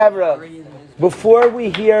Before we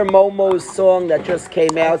hear Momo's song that just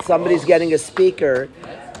came out, somebody's getting a speaker,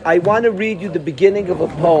 I want to read you the beginning of a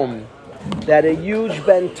poem that a huge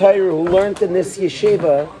Ben Torah who learned in this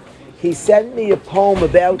yeshiva, he sent me a poem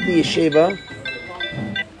about the yeshiva.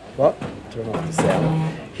 What? Turn off the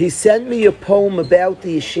sound. He sent me a poem about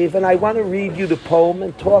the yeshiva, and I want to read you the poem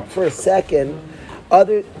and talk for a second.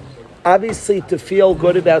 Obviously, to feel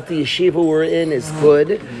good about the yeshiva we're in is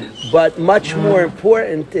good, but much more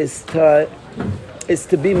important is to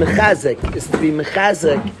be mechazik,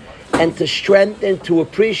 and to strengthen, to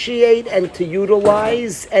appreciate, and to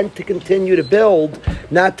utilize, and to continue to build,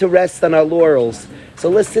 not to rest on our laurels. So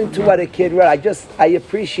listen to what a kid wrote. I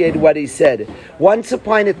appreciate what he said. Once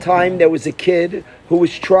upon a time, there was a kid who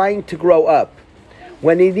was trying to grow up.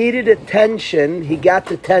 When he needed attention, he got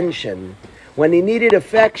attention. When he needed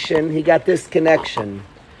affection, he got disconnection.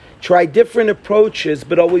 Tried different approaches,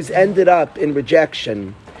 but always ended up in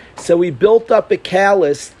rejection. So he built up a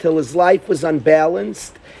callus till his life was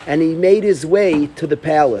unbalanced, and he made his way to the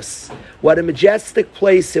palace. What a majestic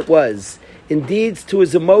place it was. Indeed, to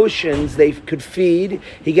his emotions they could feed.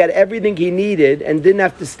 He got everything he needed and didn't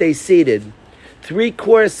have to stay seated.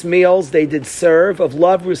 3-course meals they did serve of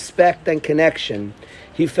love, respect, and connection.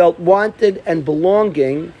 He felt wanted and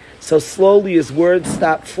belonging, so slowly his words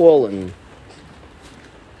stopped falling.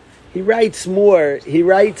 He writes more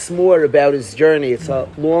about his journey. It's a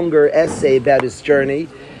longer essay about his journey.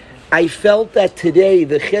 I felt that today,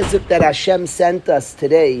 the chizuk that Hashem sent us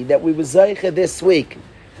today, that we were zeicha this week,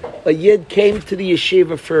 a yid came to the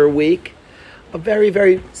yeshiva for a week, a very,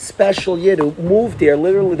 very special yid who moved here.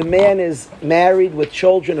 Literally, the man is married with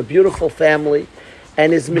children, a beautiful family,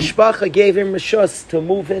 and his mishpacha gave him rishus to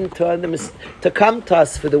move to come to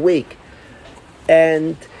us for the week.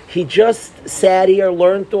 And he just sat here,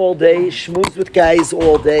 learned all day, schmoozed with guys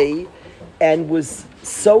all day, and was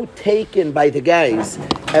so taken by the guys.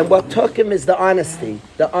 And what took him is the honesty.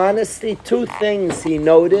 The honesty, 2 things he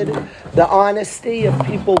noted. The honesty of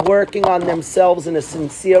people working on themselves in a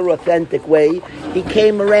sincere, authentic way. He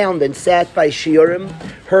came around and sat by shiurim,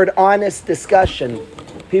 heard honest discussion.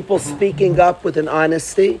 People speaking up with an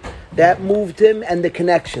honesty. That moved him, and the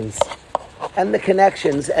connections. And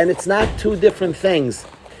it's not 2 different things.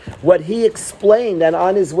 What he explained, and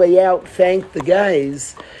on his way out thanked the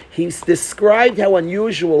guys, he described how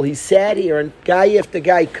unusual. He sat here and guy after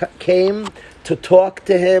guy came to talk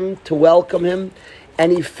to him, to welcome him,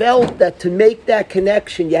 and he felt that to make that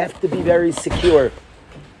connection you have to be very secure.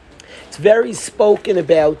 It's very spoken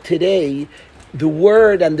about today. The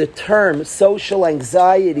word and the term social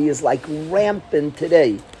anxiety is like rampant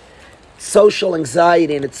today. Social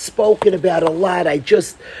anxiety, and it's spoken about a lot. I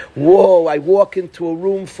walk into a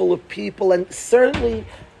room full of people, and certainly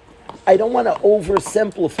I don't want to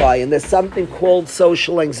oversimplify, and there's something called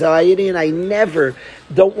social anxiety, and I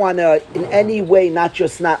don't want to in any way not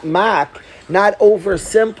mock, not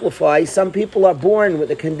oversimplify. Some people are born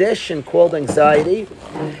with a condition called anxiety,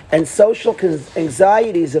 and social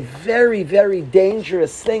anxiety is a very, very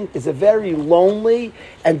dangerous thing, is a very lonely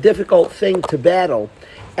and difficult thing to battle.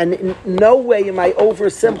 And in no way am I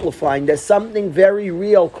oversimplifying. There's something very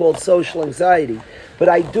real called social anxiety. But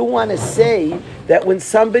I do want to say that when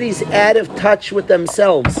somebody's out of touch with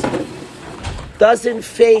themselves, doesn't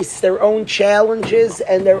face their own challenges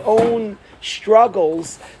and their own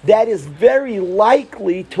struggles, that is very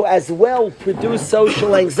likely to as well produce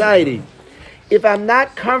social anxiety. If I'm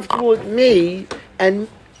not comfortable with me and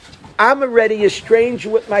I'm already a stranger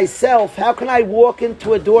with myself, how can I walk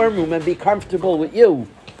into a dorm room and be comfortable with you?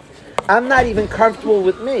 I'm not even comfortable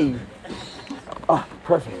with me. Oh,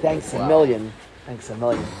 perfect. Thanks a million.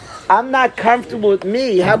 I'm not comfortable with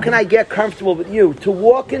me. How can I get comfortable with you? To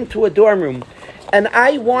walk into a dorm room. And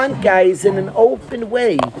I want guys in an open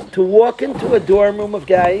way to walk into a dorm room of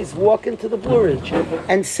guys, walk into the Blue Ridge,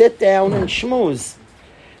 and sit down and schmooze.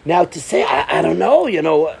 Now to say, I don't know,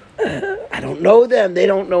 I don't know them, they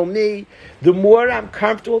don't know me. The more I'm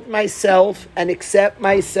comfortable with myself and accept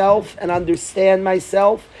myself and understand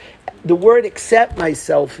myself, the word accept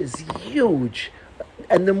myself is huge.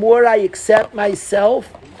 And the more I accept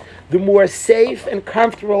myself, the more safe and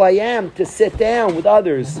comfortable I am to sit down with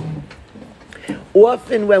others.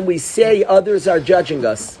 Often when we say others are judging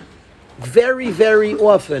us, very, very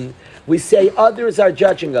often we say others are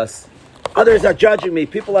judging us. Others are judging me.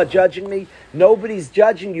 People are judging me. Nobody's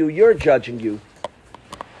judging you. You're judging you.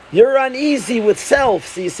 You're uneasy with self.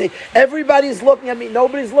 So you say, everybody's looking at me.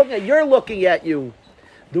 Nobody's looking at you. You're looking at you.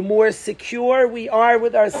 The more secure we are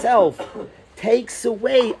with ourselves takes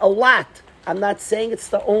away a lot I'm not saying it's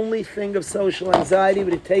the only thing of social anxiety,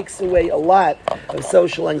 but it takes away a lot of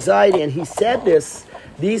social anxiety. And he said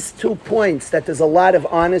these 2 points, that there's a lot of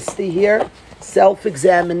honesty here,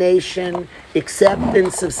 self-examination,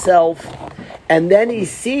 acceptance of self, and then he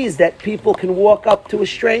sees that people can walk up to a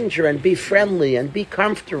stranger and be friendly and be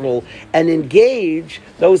comfortable and engage.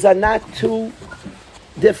 Those are not two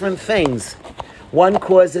different things. One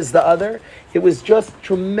causes the other. It was just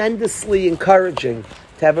tremendously encouraging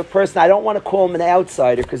to have a person, I don't want to call him an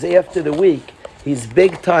outsider, because after the week, he's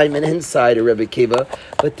big time an insider, Rebbe Kiva,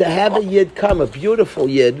 but to have a Yid come, a beautiful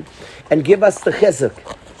Yid, and give us the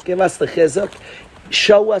chizuk,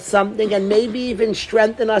 show us something, and maybe even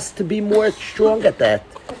strengthen us to be more strong at that.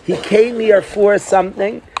 He came here for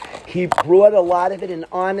something. He brought a lot of it in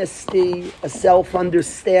honesty, a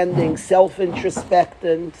self-understanding,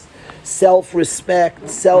 self-introspectance, self-respect,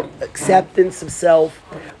 self-acceptance of self.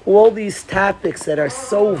 All these topics that are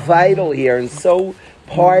so vital here and so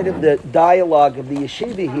part of the dialogue of the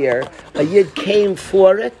yeshiva here. A Yid came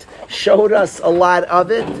for it, showed us a lot of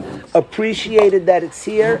it, appreciated that it's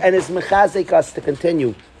here, and is mechazik us to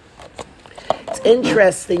continue. It's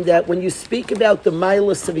interesting that when you speak about the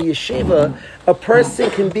milas of a yeshiva, a person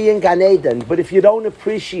can be in Gan Eden, but if you don't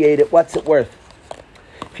appreciate it, what's it worth?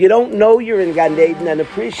 If you don't know you're in Gan Eden and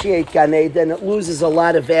appreciate Gan Eden, it loses a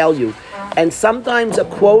lot of value. And sometimes a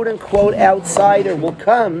quote-unquote outsider will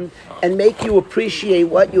come and make you appreciate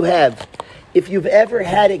what you have. If you've ever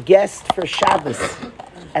had a guest for Shabbos,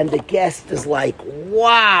 and the guest is like,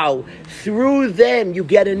 wow, through them you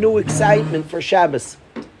get a new excitement for Shabbos.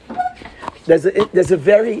 There's a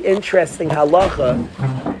very interesting halacha.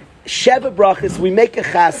 Sheva brachas, we make a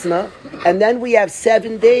chasna, and then we have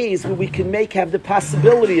 7 days where we can have the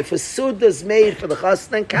possibility, if a suda is made for the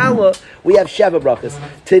chasna and kala, we have Sheva brachas.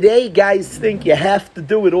 Today, guys think you have to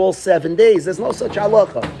do it all 7 days. There's no such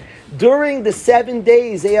halacha. During the 7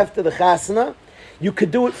 days after the chasna, you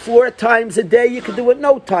could do it 4 times a day, you could do it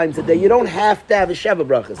no times a day. You don't have to have a Sheva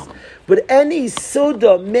brachas. But any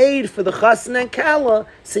suda made for the chasna and kala,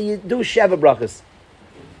 so you do Sheva brachas.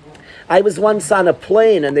 I was once on a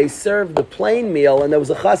plane, and they served the plane meal, and there was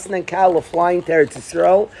a chasna and kala flying to Eretz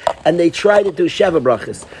Yisrael, and they tried to do Sheva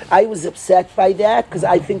brachas. I was upset by that, because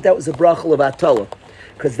I think that was a brachal of Atala,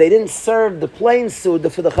 because they didn't serve the plain suda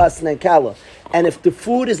for the chasna and kala. And if the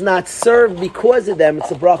food is not served because of them,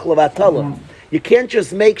 it's a brachal of Atala. You can't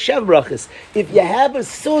just make Sheva brachas. If you have a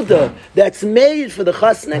suda that's made for the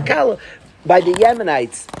chasna and kala by the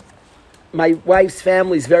Yemenites, my wife's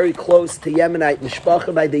family is very close to Yemenite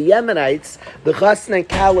mishpacha. By the Yemenites, the chasna and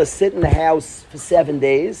kala sit in the house for 7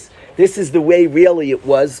 days. This is the way really it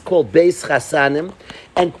was, called Beis Chasanim.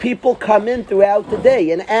 And people come in throughout the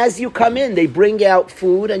day. And as you come in, they bring out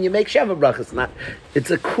food and you make Sheva brachas. It's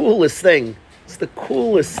the coolest thing. It's the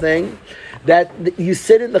coolest thing that you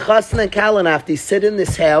sit in the chasna and kala after you sit in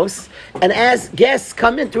this house. And as guests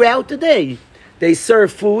come in throughout the day, they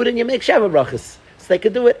serve food and you make Sheva brachas. They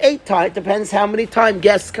could do it 8 times, depends how many times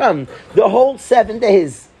guests come. The whole 7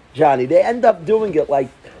 days, Johnny. They end up doing it like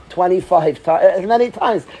 25 times, as many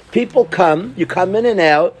times. People come, you come in and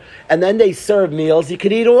out, and then they serve meals. You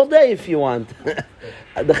could eat all day if you want.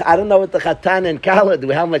 I don't know what the Chatan and Kala do,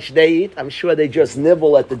 how much they eat. I'm sure they just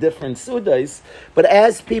nibble at the different sudas. But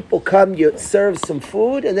as people come, you serve some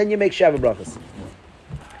food, and then you make Sheva brachas.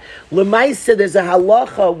 L'maisa, there's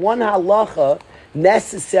one halacha,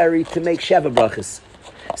 necessary to make Sheva brachas.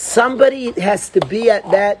 Somebody has to be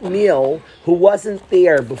at that meal who wasn't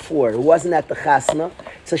there before, who wasn't at the chasna.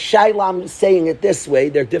 So Shailam saying it this way,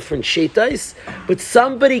 they're different shitas, but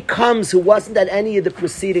somebody comes who wasn't at any of the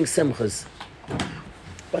preceding simchas.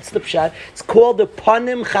 What's the pshat? It's called the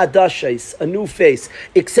panim chadashis, a new face,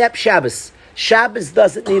 except Shabbos. Shabbos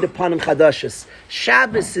doesn't need a panim chadashis.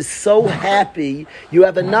 Shabbos is so happy, you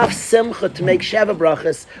have enough simcha to make Sheva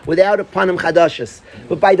brachas without a panim chadashis.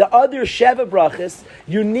 But by the other Sheva brachas,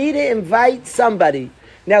 you need to invite somebody.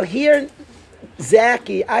 Now here,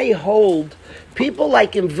 Zaki, I hold, people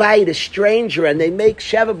like invite a stranger and they make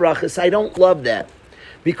Sheva brachas. I don't love that.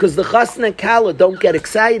 Because the chasna and kala don't get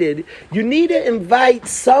excited. You need to invite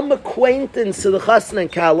some acquaintance to the chasna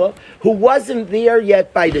and kala who wasn't there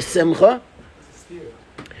yet by the simcha.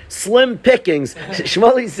 Slim pickings.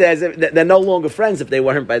 Shmuley says they're no longer friends if they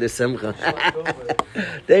weren't by the simcha.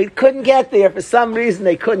 They couldn't get there. For some reason,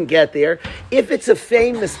 they couldn't get there. If it's a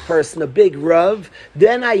famous person, a big Rav,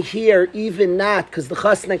 then I hear even not, because the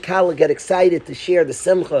chasna and kala get excited to share the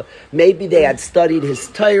simcha. Maybe they had studied his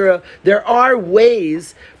Torah. There are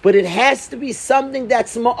ways, but it has to be something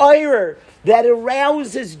that's ma'ayrer, that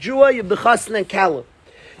arouses joy of the chasna and kala.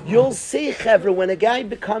 You'll see, Chevra, when a guy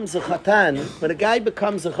becomes a chatan, when a guy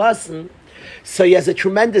becomes a chassan, So he has a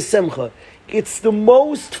tremendous simcha. It's the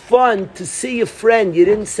most fun to see a friend you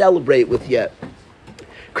didn't celebrate with yet.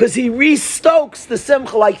 Because he restokes the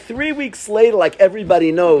simcha like 3 weeks later, like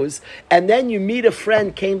everybody knows. And then you meet a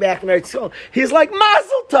friend, came back from Eretz Yisrael. He's like,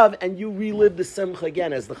 Mazel Tov! And you relive the simcha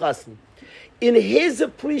again as the chassan. In his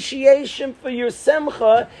appreciation for your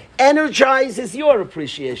simcha, energizes your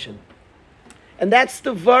appreciation. And that's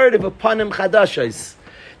the word of Apanim Chadashos.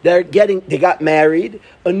 They got married.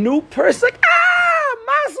 A new person, like,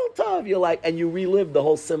 Mazel Tov! You're like, and you relive the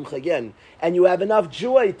whole simcha again. And you have enough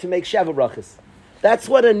joy to make Sheva Brachas. That's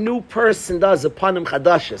what a new person does, Apanim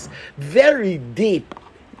Chadashos. Very deep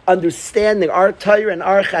understanding our Torah and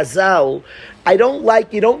our Chazal.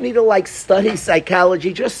 You don't need to study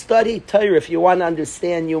psychology. Just study Torah if you want to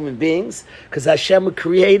understand human beings. Because Hashem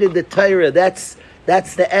created the Torah. That's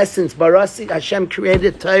the essence. Barasi, Hashem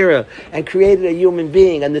created Torah and created a human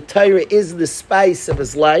being. And the Torah is the spice of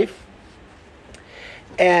his life.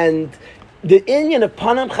 And the inyan of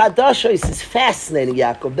Panam Chadashos is fascinating,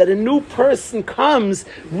 Yaakov, that a new person comes,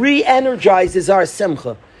 re-energizes our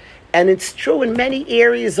simcha. And it's true in many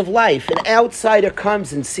areas of life. An outsider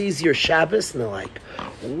comes and sees your Shabbos, and they're like,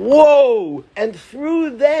 whoa! And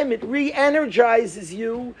through them, it re-energizes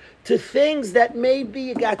you to things that maybe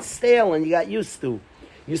you got stale and you got used to.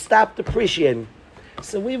 You stopped appreciating.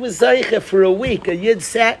 So we were Zeicha for a week. A Yid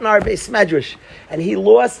sat in our Beis Medrash, and he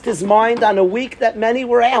lost his mind on a week that many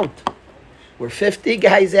were out. We're 50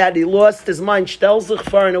 guys out. He lost his mind. Shtel sich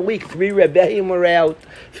for in a week. 3 Rebbeim were out.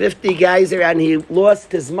 50 guys are out, and he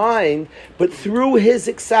lost his mind. But through his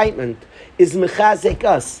excitement is mechazek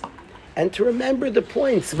us. And to remember the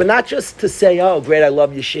points, but not just to say, oh, great, I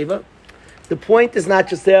love yeshiva. The point is not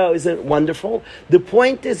just, oh, isn't it wonderful? The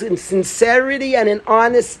point is in sincerity and in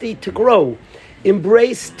honesty to grow.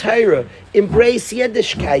 Embrace Torah. Embrace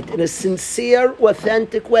Yiddishkeit in a sincere,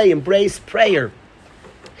 authentic way. Embrace prayer.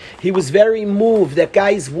 He was very moved that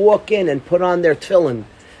guys walk in and put on their tefillin.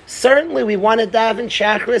 Certainly we want to daven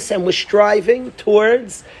Shachris, and we're striving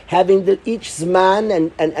towards having each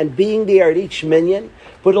Zman and being there at each minyan.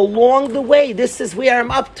 But along the way, this is where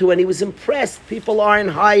I'm up to. And he was impressed. People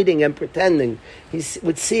aren't hiding and pretending. He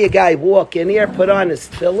would see a guy walk in here, put on his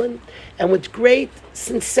tefillin, and with great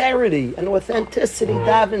sincerity and authenticity,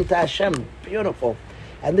 daven to Hashem. Beautiful.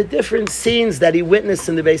 And the different scenes that he witnessed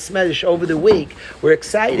in the Beis Medrash over the week were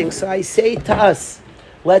exciting. So I say to us,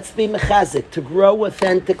 let's be mechazik, to grow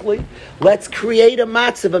authentically. Let's create a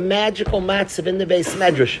matzav, a magical matzav in the Beis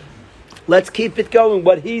Medrash. Let's keep it going,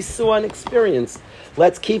 what he saw and experienced.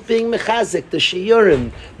 Let's keep being mechazik, the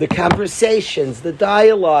shiurim, the conversations, the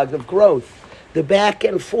dialogue of growth, the back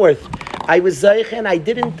and forth. I was Zeich and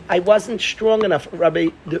I wasn't strong enough. Rabbi,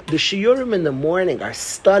 the shiurim in the morning are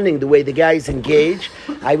stunning, the way the guys engage.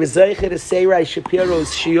 I was Zeich to say Rai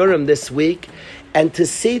Shapiro's shiurim this week, and to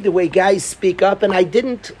see the way guys speak up, and I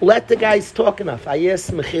didn't let the guys talk enough. I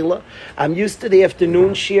asked Mechila. I'm used to the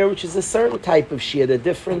afternoon shiur, which is a certain type of shiur. There are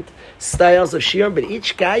different styles of shiur, but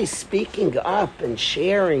each guy speaking up and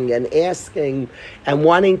sharing and asking and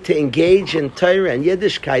wanting to engage in Torah and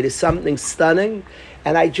Yiddishkeit is something stunning.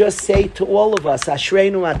 And I just say to all of us,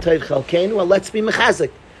 Ashreinu Atayv Chalkeinu, and let's be mechazik,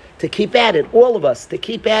 to keep at it, all of us, to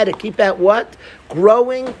keep at it. Keep at what?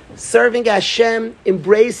 Growing, serving Hashem,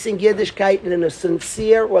 embracing Yiddishkeit in a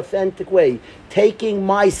sincere, authentic way. Taking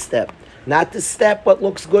my step. Not the step what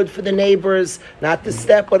looks good for the neighbors, not the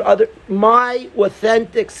step what my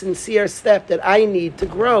authentic, sincere step that I need to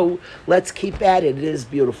grow. Let's keep at it. It is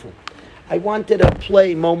beautiful. I wanted to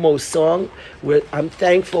play Momo's song. I'm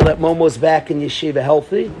thankful that Momo's back in yeshiva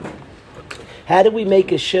healthy. How do we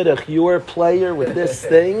make a shidduch, your player with this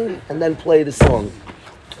thing, and then play the song?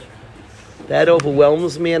 That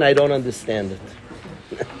overwhelms me, and I don't understand it.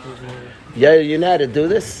 Yeah, you know how to do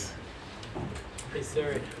this? Hey,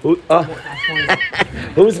 sorry.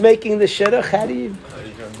 Who's making the shidduch?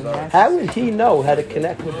 How would he know how to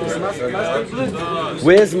connect with this?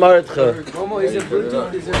 Where's Maradcha?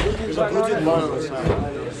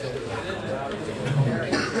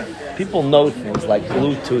 People know things like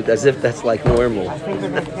Bluetooth as if that's like normal.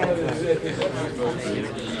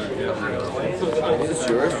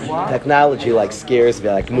 Technology like scares me.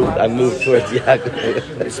 I move towards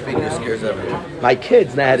Yaakov. The speaker scares everyone. My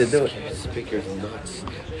kids know how to do it. Speaker's nuts.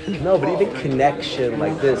 No, but even connection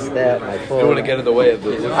like this, that, my phone. You don't want to get in the way of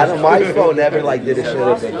the... My phone never did a shit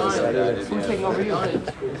like this. I don't know. Who's taking over you? I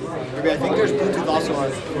think there's Bluetooth also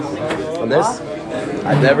on. On this?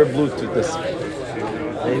 I've never Bluetooth this.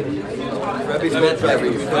 Rebbe's meant for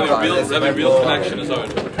every Having real connection is hard.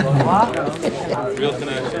 Real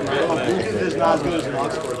connection. Bluetooth is not as good as an aux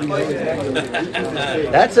cord.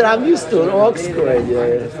 That's what I'm used to, an aux cord.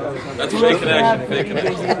 Yeah. That's fake connection. Fake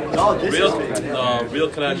connection. No, this is fake. Real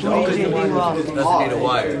connection. doesn't need a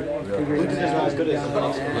wire. Bluetooth is not as good as an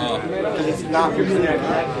aux cord. Because it's not really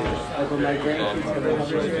connected.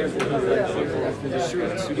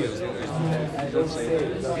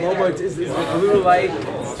 Is the blue light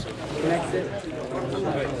connected?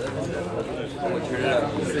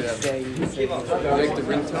 Make the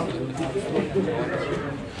ringtone.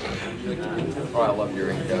 Oh, I love your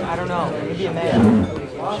ringtone. I don't know. Maybe a man.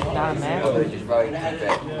 Not a man. Just probably keep it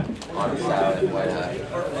on the side. Why not?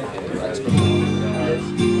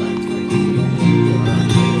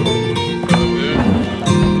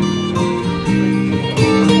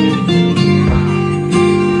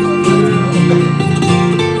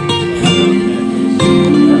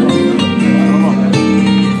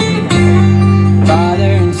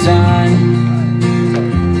 Father and son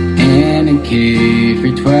in a cave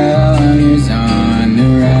for 12 years on the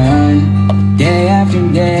run. Day after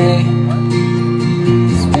day,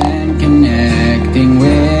 spent connecting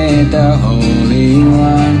with the Holy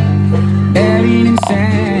One. Buried in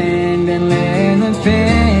sand and lived with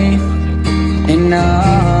faith in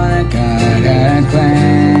all that God had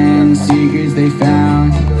planned. Secrets they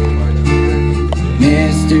found,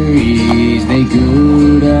 mysteries they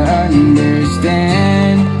grew to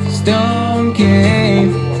understand. Stone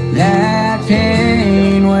cave, that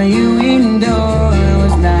pain what you endured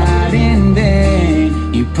was not in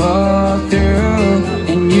vain. You pulled through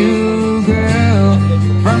and you grew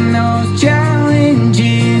from those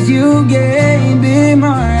challenges you gave. Be more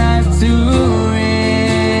eyes to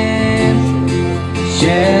him.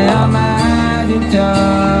 Shem Adita,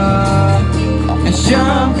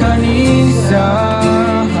 Shem Kanisa.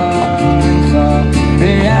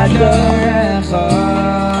 Be'adorecha,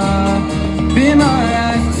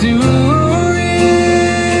 b'ma'asurim,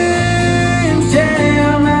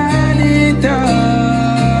 Shem Adita,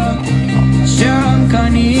 Shem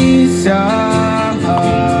Kanisa,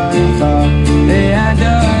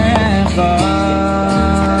 be'adorecha.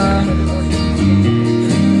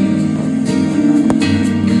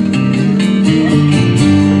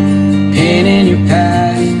 Pain in your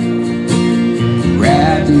past,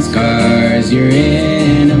 wrapped in scars, you're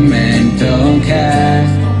in a mental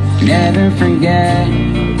cast. Never forget,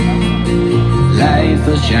 life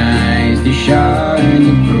will shine through shards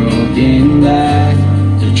of broken glass.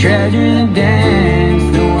 So treasure the dance,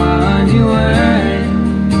 the ones you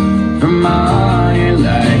learn from all your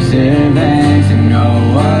life's events, and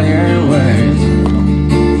know all your words,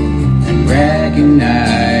 and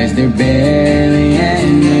recognize they're barely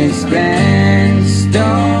an expense.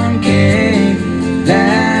 Stone cave,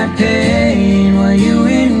 that pain what you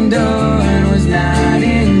endured was not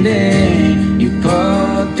in vain. You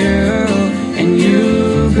pulled through and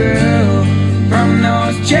you grew from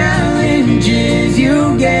those challenges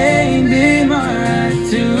you gave. Be more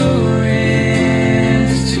to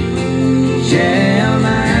rest. Shem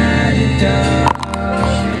Adita,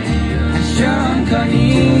 Hashem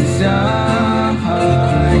Kanisa,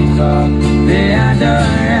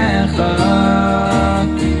 Be'adorecha,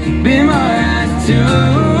 b'ma'at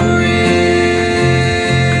turim.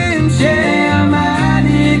 Shem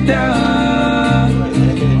Adita,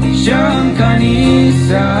 Shem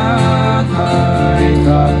Kanisa,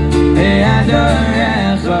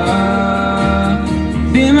 Be'adorecha,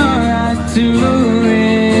 b'ma'at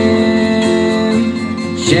turim.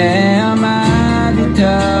 Shem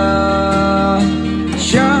Adita,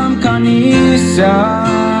 Shem Kanisa,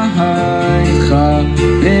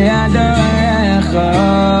 be'adorecha,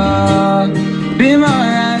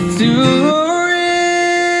 b'ma'at turim.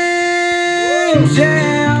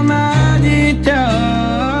 Shem Adita,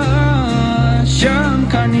 Shem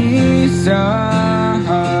Kanisa,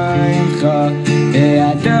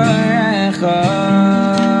 be'adorecha.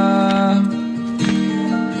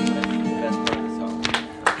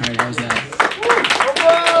 Alright, how's that?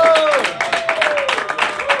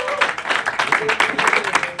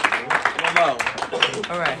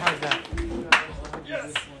 All right, how's that?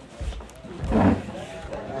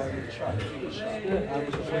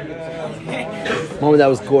 Moment that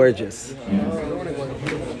was gorgeous.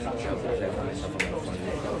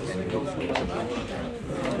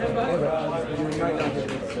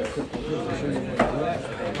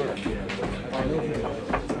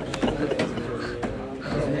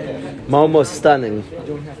 Momo stunning.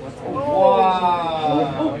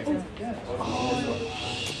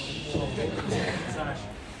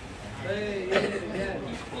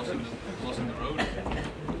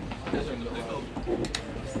 Crossing the road.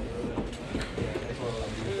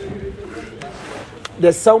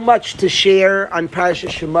 There's so much to share on Parashat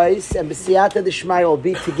Shemais, and B'siyata D'Shmai will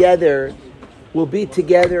be together. We'll be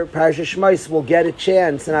together. Parashat Shemais will get a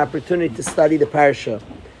chance, an opportunity to study the Parsha.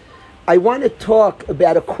 I want to talk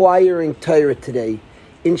about acquiring Torah today.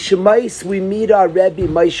 In Shemais, we meet our Rebbe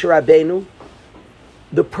Moshe Rabbeinu,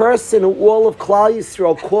 the person who all of Klal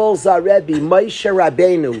Yisrael calls our Rebbe Moshe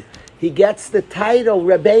Rabbeinu. He gets the title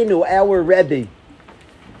Rabbeinu, our Rebbe.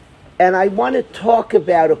 And I want to talk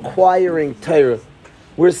about acquiring Torah.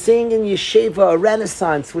 We're seeing in Yeshiva a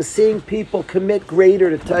renaissance. We're seeing people commit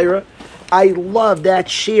greater to Torah. I love that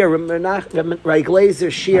shir, Ray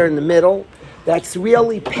Glazer shir in the middle. That's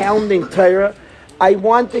really pounding Torah. I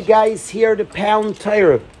want the guys here to pound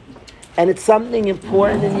Torah. And it's something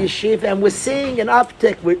important in Yeshiva. And we're seeing an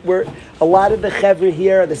uptick. We're a lot of the Chevra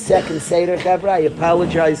here are the second Seder Chevra. I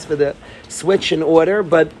apologize for the switch in order.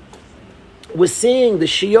 But we're seeing the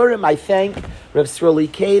shiurim. I thank Rav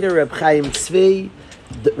Sroli Kader, Rav Chaim Tzvi,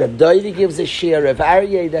 Rav Doidi gives a shir, Rav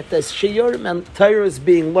Aryeh, that the shiurim and Torah is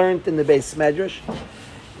being learned in the Beis Medrash.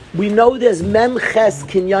 We know there's memches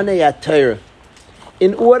kinyanei at-Torah.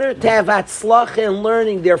 In order to have atzlacha in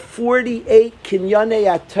learning, there are 48 kinyanei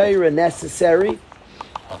at-Torah necessary.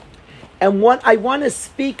 And I want to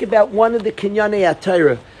speak about one of the kinyanei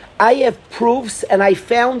at-Torah. I have proofs, and I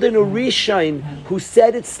found an Urishain who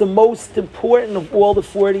said it's the most important of all the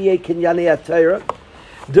 48 kinyanei at-Torah.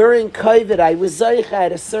 During COVID, I was Zaycha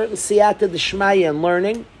at a certain Siyata D'Shmaya in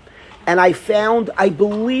learning, and I found, I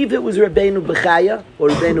believe it was Rabbeinu Bechaya, or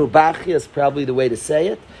Rabbeinu Bachia is probably the way to say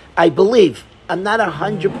it. I believe. I'm not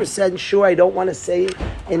 100% sure. I don't want to say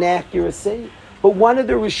inaccuracy. But one of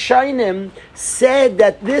the Rishonim said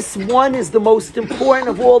that this one is the most important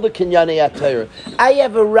of all the Kinyanei at-Torah. I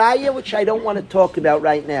have a raya, which I don't want to talk about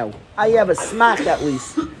right now. I have a smach at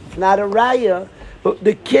least. It's not a raya. But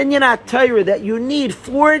the Kinyan at-Torah that you need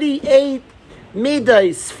 48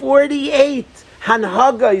 midas, 48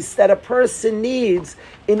 hanhagos that a person needs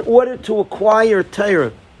in order to acquire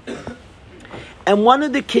Torah. And one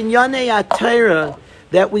of the Kinyanei at-Torah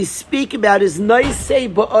that we speak about is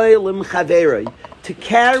Noisei ba'olim chaveroi, to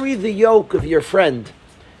carry the yoke of your friend.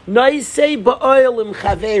 Noisei ba'olim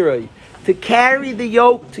chaveroi, to carry the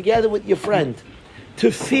yoke together with your friend.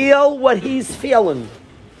 To feel what he's feeling.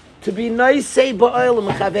 To be Noisei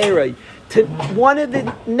ba'olim chaveroi. To one of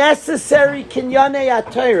the necessary Kinyanei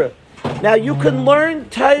at-Torah. Now you can learn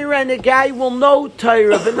Torah and a guy will know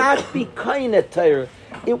Torah, but not be kind at Torah.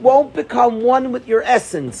 It won't become one with your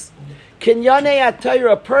essence. Kinyanei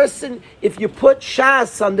at-Torah, a person, if you put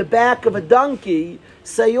shas on the back of a donkey,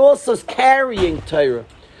 say also is carrying Torah.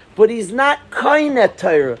 But he's not kind at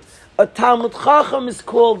Torah. A Talmud Chacham is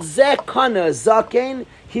called Zekana, Zaken.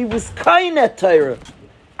 He was kind at Torah.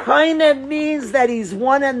 Kind means that he's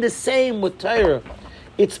one and the same with Torah.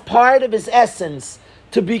 It's part of his essence.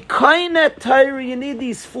 To be kind at Torah, you need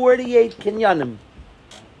these 48 kinyanim.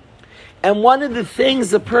 And one of the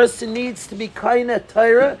things a person needs to be kind at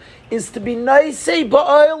Torah is to be noisei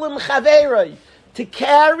ba'olim chaveroi, to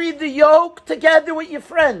carry the yoke together with your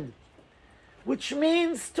friend, which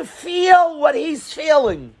means to feel what he's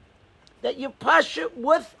feeling, that you push it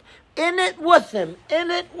in it with him.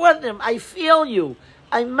 I feel you.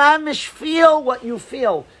 I mamish feel what you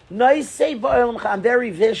feel. Noisei ba'olim chaveroi. I'm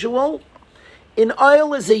very visual. In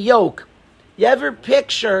oil is a yoke. You ever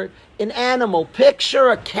picture an animal? Picture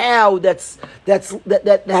a cow that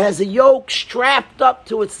has a yoke strapped up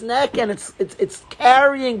to its neck, and it's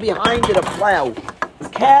carrying behind it a plow. It's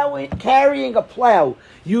carrying a plow.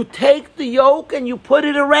 You take the yoke and you put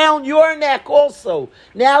it around your neck also.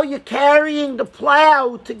 Now you're carrying the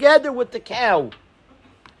plow together with the cow.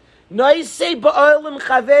 Noisei ba'olim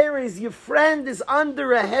chaveris. Your friend is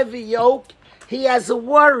under a heavy yoke. He has a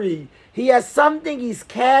worry. He has something he's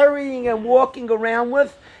carrying and walking around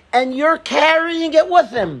with, and you're carrying it with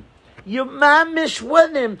him. You mamish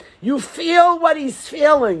with him. You feel what he's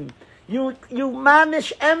feeling. You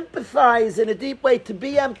mamish empathize in a deep way, to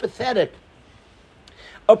be empathetic.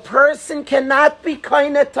 A person cannot be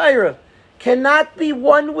kind at Torah, cannot be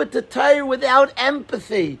one with the Torah without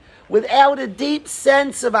empathy, without a deep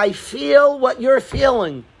sense of I feel what you're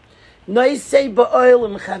feeling. Noisei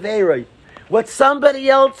ba'olim chaveroi. What somebody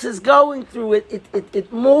else is going through,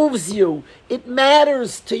 it moves you. It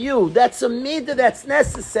matters to you. That's a midah that's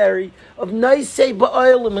necessary of noisei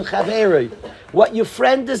ba'olim chaveroi. What your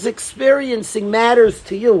friend is experiencing matters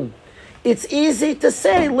to you. It's easy to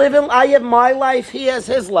say, I have my life, he has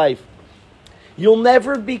his life. You'll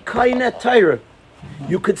never be kind at Torah.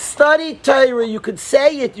 You could study Torah, you could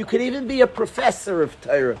say it, you could even be a professor of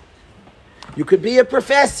Torah. You could be a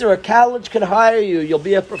professor, a college could hire you, you'll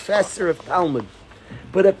be a professor of Talmud.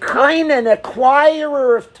 But a kind and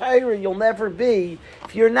acquirer of Torah you'll never be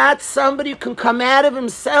if you're not somebody who can come out of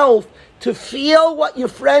himself to feel what your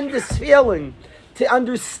friend is feeling, to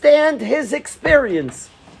understand his experience.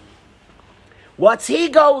 What's he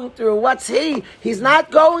going through? He's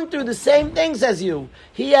not going through the same things as you.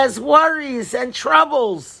 He has worries and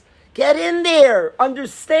troubles. Get in there.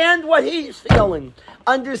 Understand what he's feeling.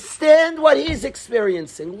 Understand what he's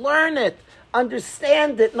experiencing. Learn it.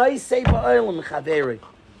 Understand it.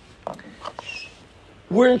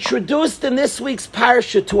 We're introduced in this week's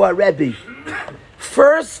parsha to our Rebbe.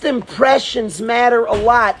 First impressions matter a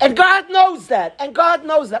lot. And God knows that.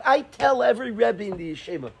 I tell every Rebbe in the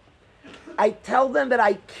yeshiva. I tell them that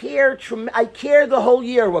I care the whole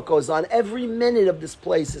year what goes on. Every minute of this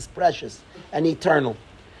place is precious and eternal.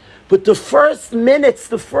 But the first minutes,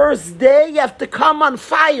 the first day, you have to come on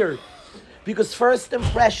fire. Because first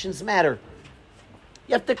impressions matter.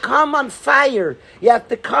 You have to come on fire. You have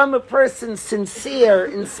to come a person sincere,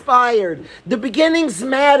 inspired. The beginnings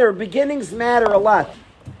matter. Beginnings matter a lot.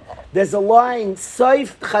 There's a line,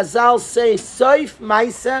 Soif, Chazal say, Soif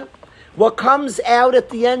Maisa, what comes out at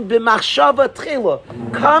the end, B'machshava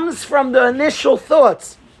Tchila, comes from the initial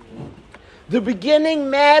thoughts. The beginning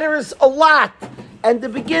matters a lot. And the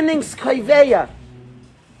beginnings kaiveya.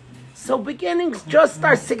 So beginnings just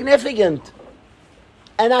are significant.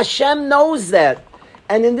 And Hashem knows that.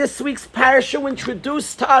 And in this week's parasha, we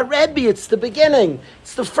introduced to our Rebbe, it's the beginning.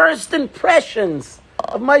 It's the first impressions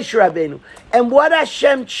of Moshe Rabbeinu. And what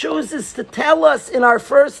Hashem chooses to tell us in our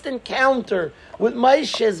first encounter with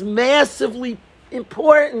Moshe is massively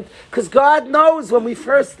important, because God knows when we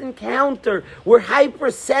first encounter, we're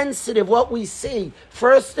hypersensitive what we see.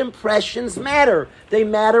 First impressions matter. They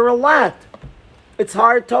matter a lot. It's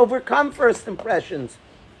hard to overcome first impressions.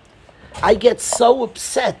 I get so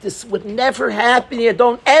upset. This would never happen here.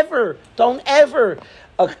 Don't ever.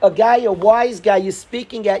 A guy, a wise guy, you're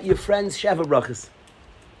speaking at your friend's Sheva Brachas.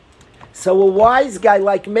 So a wise guy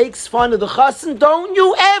makes fun of the chassan. Don't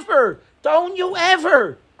you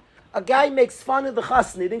ever. A guy makes fun of the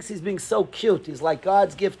chassan. He thinks he's being so cute. He's like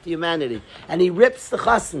God's gift to humanity. And he rips the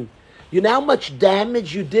chassan. You know how much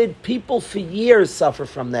damage you did? People for years suffer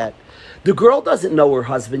from that. The girl doesn't know her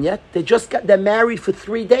husband yet. They're married for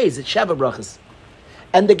 3 days at Sheva Brachas.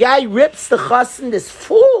 And the guy rips the chassan, this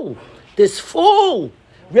fool,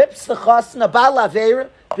 rips the chassan, Abal Aveira,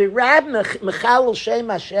 B'rab Mechalel Shem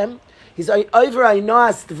Hashem. He's over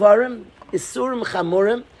Ainoas Dvarim, Isurim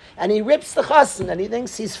Chamurim, and he rips the chassan, and he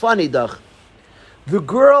thinks he's funny, doch. The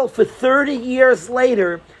girl, for 30 years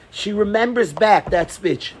later, she remembers back that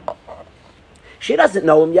speech. She doesn't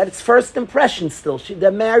know him yet. It's first impression still.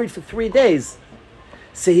 They're married for 3 days.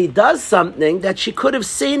 So he does something that she could have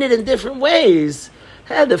seen it in different ways.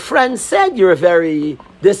 Hey, the friend said you're a very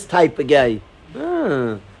this type of guy.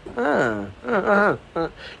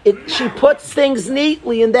 She puts things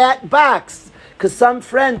neatly in that box because some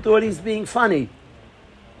friend thought he's being funny.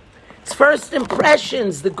 It's first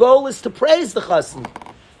impressions. The goal is to praise the chassan.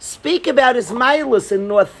 Speak about his milus in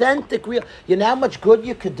an authentic, real. You know how much good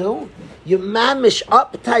you could do? You mamish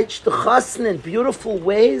uptight the chassan in beautiful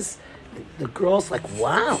ways. The girl's like,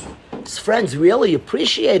 wow, his friends really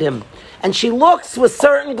appreciate him. And she looks with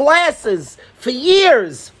certain glasses for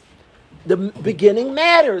years. The beginning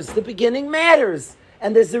matters.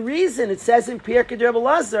 And there's a reason, it says in Pirkei Rebbe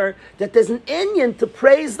Lazar, that there's an inyan to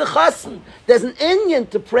praise the chassan. There's an inyan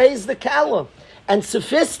to praise the kala. And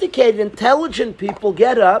sophisticated, intelligent people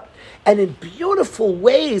get up and in beautiful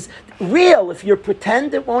ways, if you're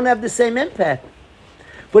pretend, it won't have the same impact.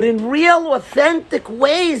 But in real, authentic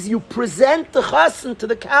ways, you present the chassan to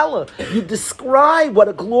the kala. You describe what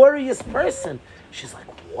a glorious person. She's like,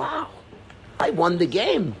 wow, I won the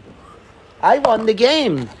game.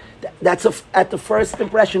 That's at the first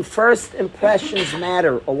impression. First impressions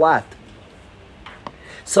matter a lot.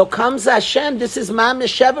 So comes Hashem. This is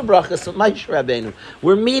Mamish Sheva Brachas of Moshe Rabbeinu.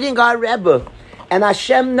 We're meeting our Rebbe, and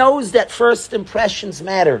Hashem knows that first impressions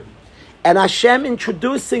matter. And Hashem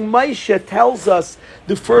introducing Moshe tells us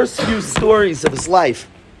the first few stories of his life.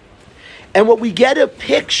 And what we get a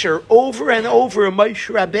picture over and over of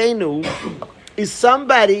Moshe Rabbeinu is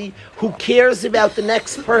somebody who cares about the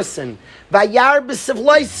next person. Vayar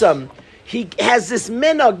b'sivloisam. He has this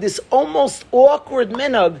minhag, this almost awkward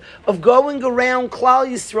minhag of going around Klal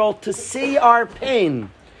Yisrael to see our pain.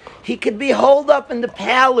 He could be holed up in the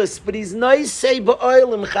palace, but he's noisei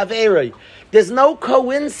ba'olim chaverei. There's no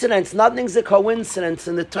coincidence. Nothing's a coincidence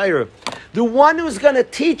in the Torah. The one who's going to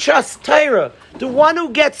teach us Torah, the one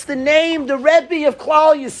who gets the name, the Rebbe of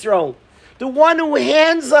Klal Yisrael, the one who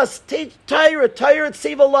hands us Torah,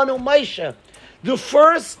 Tziva Lanu Moshe, The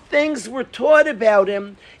first things we're taught about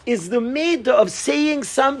him is the midah of seeing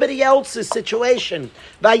somebody else's situation.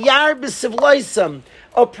 Vayar b'sivloisam,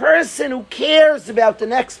 a person who cares about the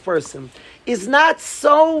next person, is not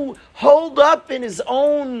so holed up in his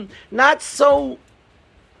own, not so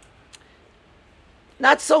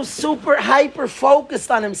super hyper focused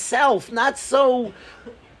on himself, not so.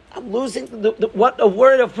 I'm losing what a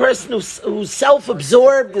word. A person who's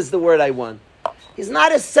self-absorbed is the word I want. He's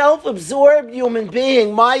not a self-absorbed human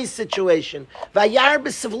being. My situation. Vayar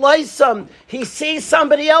b'sivloisam. He sees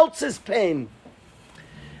somebody else's pain.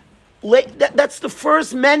 That's the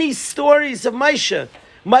first many stories of Moshe.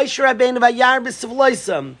 Moshe Rabbeinu vayar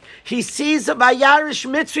b'sivloisam. He sees a vayarish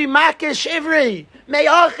mitzri makesh ivri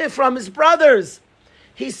me'acheh from his brothers.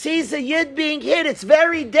 He sees a yid being hit. It's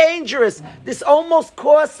very dangerous. This almost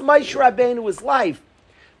cost Moshe Rabbeinu his life.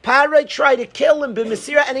 Parai tried to kill him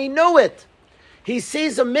b'Mesira, and he knew it. He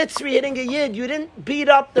sees a Mitzri hitting a Yid. You didn't beat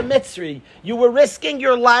up the Mitzri. You were risking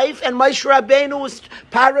your life, and Moshe Rabbeinu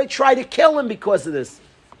Parai tried to kill him because of this.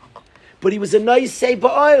 But he was a nice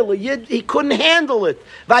Ba'al. A Yid, he couldn't handle it.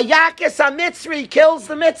 Vayakes ha-Mitzri kills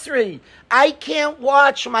the Mitzri. I can't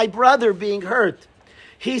watch my brother being hurt.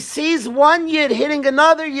 He sees one Yid hitting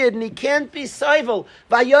another Yid, and he can't be civil.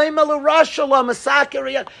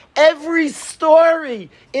 Every story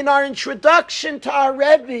in our introduction to our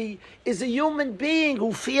Rebbe is a human being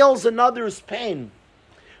who feels another's pain,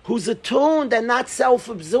 who's attuned and not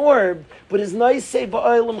self-absorbed, but is noisei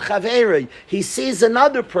ba'olam chaveri. He sees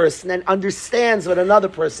another person and understands what another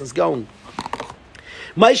person's going.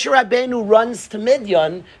 Moshe Rabbeinu runs to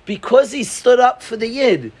Midian because he stood up for the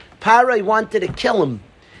Yid. Parai wanted to kill him.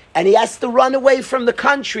 And he has to run away from the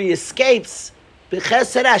country. He escapes.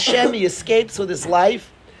 B'chesed Hashem, he escapes with his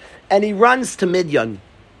life. And he runs to Midian.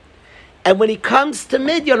 And when he comes to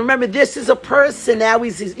Midian, remember, this is a person now,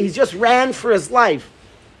 he's just ran for his life.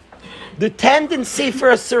 The tendency for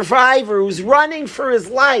a survivor who's running for his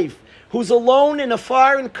life, who's alone in a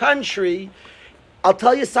foreign country, I'll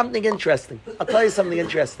tell you something interesting.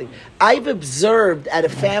 I've observed at a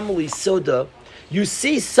family Suda, you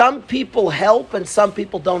see some people help and some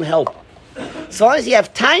people don't help. So long as you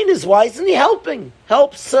have tainas, why isn't he helping?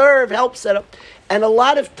 Help serve, help set up. And a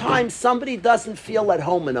lot of times somebody doesn't feel at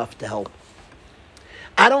home enough to help.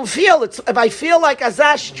 I don't feel it. If I feel like as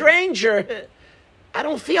a stranger, I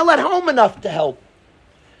don't feel at home enough to help.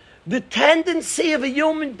 The tendency of a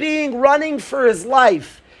human being running for his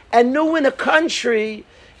life and new in a country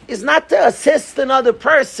is not to assist another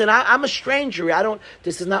person. I'm a stranger.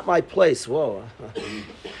 This is not my place. Whoa.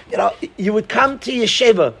 You would come to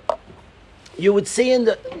yeshiva. You would see in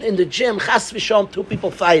the gym, chas v'shalom, two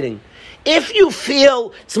people fighting. If you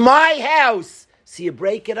feel it's my house, so you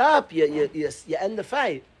break it up, you end the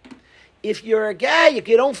fight. If you're a guy, if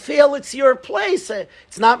you don't feel it's your place,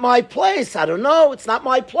 it's not my place. I don't know, it's not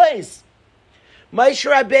my place.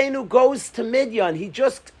 Moshe Rabbeinu goes to Midian. He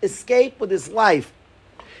just escaped with his life.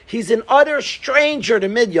 He's an utter stranger to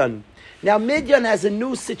Midian. Now Midian has a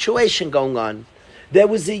new situation going on. There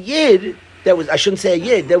was a Yid, there was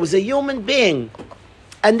a human being.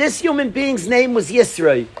 And this human being's name was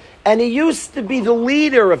Yisro. And he used to be the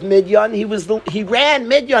leader of Midian. He ran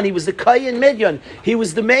Midian. He was the Kohen Midian. He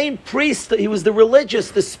was the main priest. He was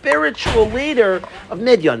the spiritual leader of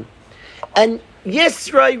Midian. And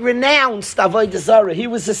Yisro renounced Avodah Zarah. He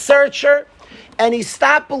was a searcher. And he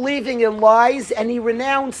stopped believing in lies, and he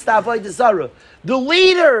renounced Avodah Zarah. The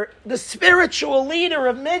leader, the spiritual leader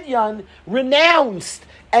of Midian, renounced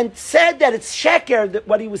and said that it's sheker,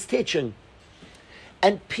 what he was teaching.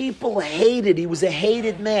 And people hated. He was a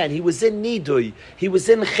hated man. He was in Nidui. He was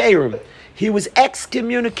in Cherem. He was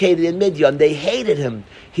excommunicated in Midian. They hated him.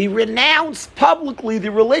 He renounced publicly the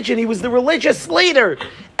religion. He was the religious leader.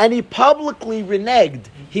 And he publicly reneged.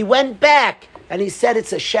 He went back. And he said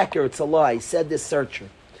it's a sheker, it's a lie. He said this searcher.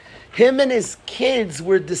 Him and his kids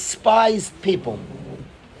were despised people.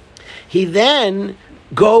 He then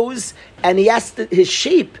goes and he asked his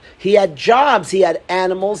sheep. He had jobs, he had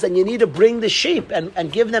animals, and you need to bring the sheep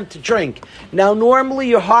and give them to drink. Now normally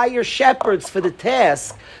you hire shepherds for the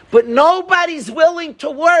task, but nobody's willing to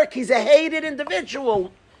work. He's a hated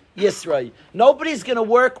individual, Yisro. Nobody's going to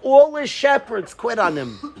work. All his shepherds quit on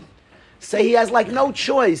him. So he has no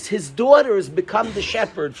choice. His daughter has become the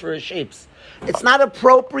shepherd for his sheep. It's not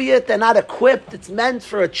appropriate. They're not equipped. It's meant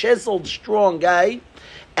for a chiseled, strong guy.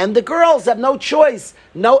 And the girls have no choice.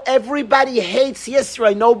 No, everybody hates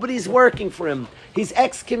Yisro. Nobody's working for him. He's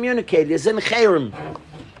excommunicated. He's in Cherem.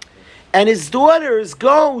 And his daughters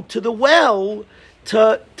go to the well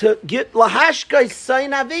to get lahashkai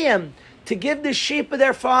sayin avim, to give the sheep of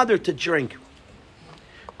their father to drink.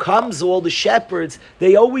 comes all the shepherds,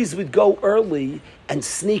 they always would go early and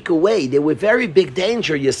sneak away. They were very big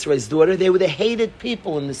danger, Yisro's daughter. They were the hated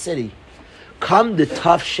people in the city. Come the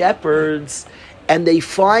tough shepherds, and they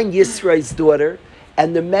find Yisro's daughter,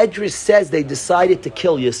 and the Medrash says they decided to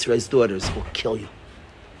kill Yisro's daughters. We'll kill you.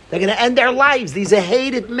 They're going to end their lives. He's a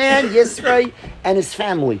hated man, Yisro, and his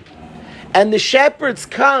family. And the shepherds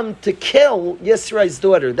come to kill Yisro's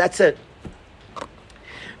daughter. That's it.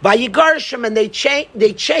 Vayigarshim, and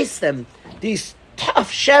they chase them. These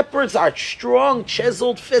tough shepherds are strong,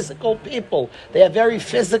 chiseled, physical people. They have very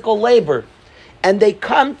physical labor. And they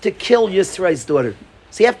come to kill Yisro's daughter.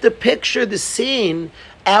 So you have to picture the scene.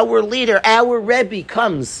 Our leader, our Rebbe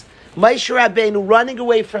comes. Moshe Rabbeinu running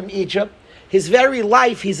away from Egypt. His very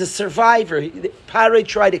life, he's a survivor. Paro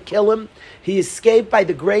tried to kill him. He escaped by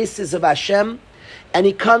the graces of Hashem. And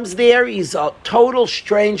he comes there, he's a total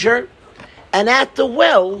stranger. And at the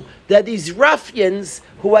well, there are these ruffians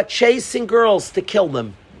who are chasing girls to kill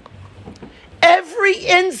them. Every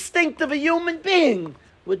instinct of a human being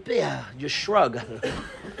would be, you shrug.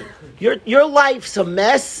 Your life's a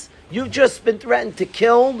mess. You've just been threatened to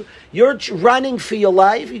kill. You're running for your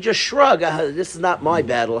life. You just shrug. This is not my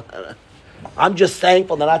battle. I'm just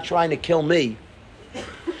thankful they're not trying to kill me.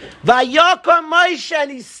 Vayakar Moshe,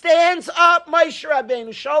 and he stands up, Moshe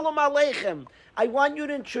Rabbeinu, Shalom Aleichem. I want you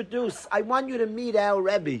to meet our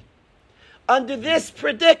Rebbe. Under this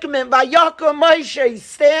predicament, Vayakar Moshe, he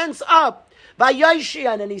stands up,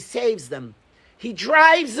 Vayoshian, and he saves them. He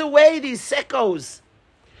drives away these sickos.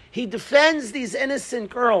 He defends these innocent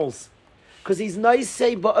girls. Because he's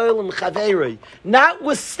noisei ba'olam chaverei.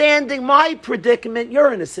 Notwithstanding my predicament,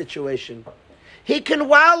 you're in a situation. He can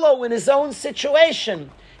wallow in his own situation.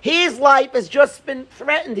 His life has just been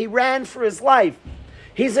threatened. He ran for his life.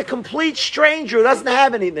 He's a complete stranger, doesn't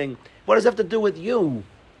have anything. What does it have to do with you?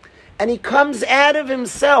 And he comes out of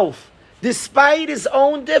himself, despite his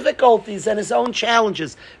own difficulties and his own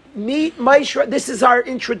challenges. Meet Moshe. This is our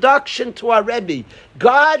introduction to our Rebbe.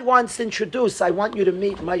 God wants to introduce. I want you to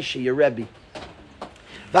meet Moshe, your Rebbe.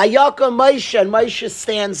 Vayakar Moshe, and Moshe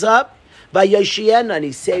stands up. Vayoshiena, and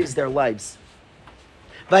he saves their lives.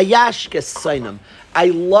 Vayashkes Sainam. I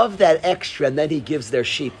love that extra, and then he gives their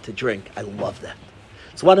sheep to drink. I love that.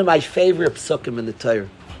 It's one of my favorite psukim in the Torah.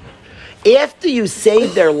 After you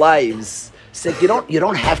save their lives, so you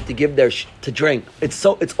don't have to give their to drink. It's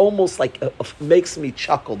almost like makes me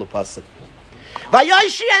chuckle, the pasuk.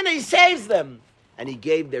 Vayoshiena, he saves them, and he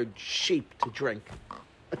gave their sheep to drink.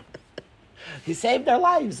 He saved their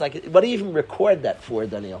lives. Like, what do you even record that for,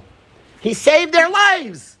 Daniel? He saved their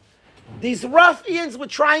lives. These ruffians were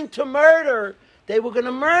trying to murder. They were going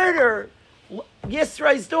to murder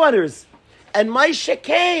Yisro's daughters. And Moshe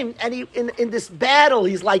came, and he in this battle,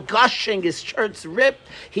 he's like gushing, his shirt's ripped.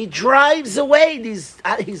 He drives away these,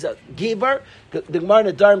 he's a giver, the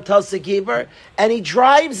Gemara Nedarim tells a giver, and he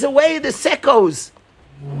drives away the sickos.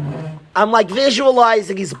 I'm like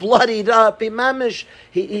visualizing, he's bloodied up, he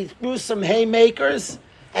threw some haymakers,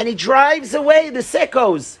 and he drives away the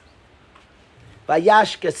sickos.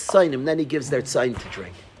 Vayashkes Sainim, then he gives their tzayin to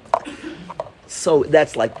drink. So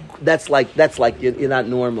that's like you're not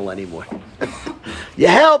normal anymore. You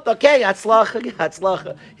helped, okay,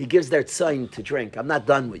 hatzlacha. He gives their tzayin to drink. I'm not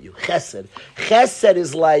done with you. Chesed. Chesed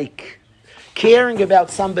is like caring about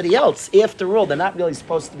somebody else. After all, they're not really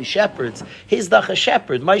supposed to be shepherds. He's a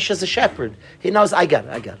shepherd. Moshe's a shepherd. He knows, I got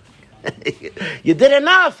it. You did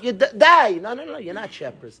enough. You die. No, you're not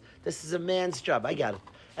shepherds. This is a man's job. I got it.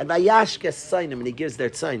 And Vayashkes Sainim, and he gives their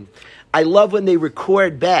tzayin. I love when they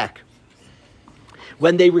record back.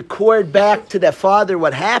 When they record back to their father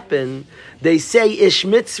what happened, they say, Ish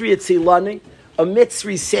Mitzri Etzilani, a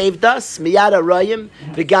Mitzri saved us, Miyad Arayim,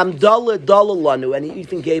 V'gam Dala Lanu, and he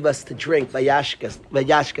even gave us to drink, Vayashkes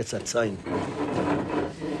Atzayin.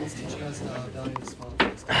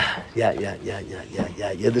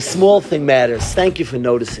 Yeah. The small thing matters. Thank you for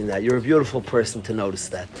noticing that. You're a beautiful person to notice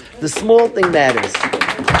that. The small thing matters.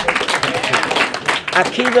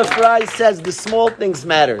 Akiva Fry says the small things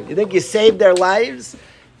matter. You think you saved their lives?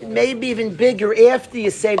 It may be even bigger after you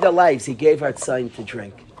saved their lives. He gave her tzayin to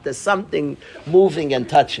drink. There's something moving and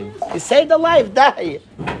touching. You saved a life, die.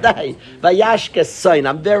 Vayashkes tzayin.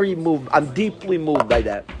 I'm very moved. I'm deeply moved by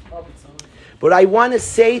that. What I want to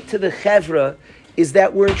say to the Chevra is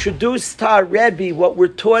that we're introduced to our Rebbe. What we're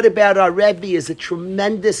taught about our Rebbe is a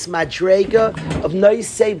tremendous madrega of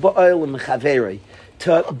noisei ba'olam chaverei.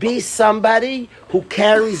 To be somebody who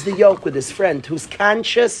carries the yoke with his friend, who's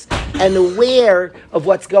conscious and aware of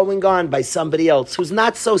what's going on by somebody else, who's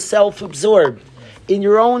not so self-absorbed in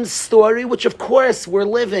your own story, which of course we're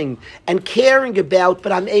living and caring about,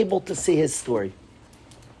 but I'm able to see his story.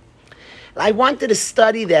 I wanted to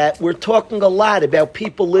study that. We're talking a lot about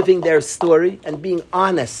people living their story and being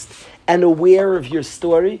honest and aware of your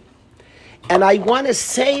story. And I want to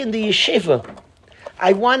say in the yeshiva,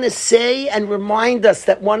 I want to say and remind us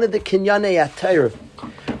that one of the kinyanei atayr,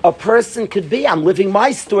 a person could be, I'm living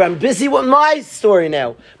my story, I'm busy with my story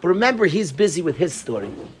now. But remember, he's busy with his story.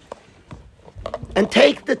 And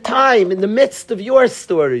take the time in the midst of your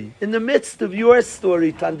story,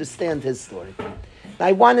 to understand his story.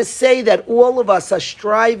 I want to say that all of us are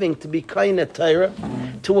striving to be kinyan Torah,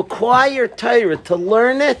 to acquire Torah, to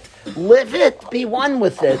learn it, live it, be one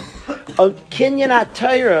with it. A kinyan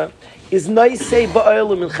Torah is noisei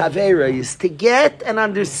ba'olam and chavera, is to get and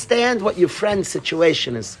understand what your friend's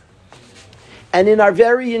situation is. And in our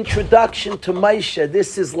very introduction to Moshe,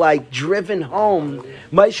 this is like driven home,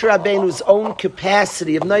 Moshe Rabbeinu's own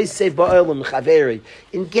capacity of noisei ba'olam and chavera,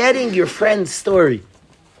 in getting your friend's story.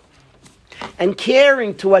 And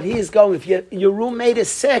caring to what he's going. If your roommate is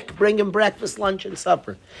sick, bring him breakfast, lunch, and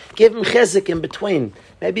supper. Give him chizuk in between.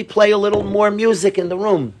 Maybe play a little more music in the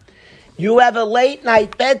room. You have a late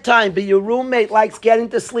night bedtime, but your roommate likes getting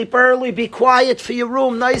to sleep early. Be quiet for your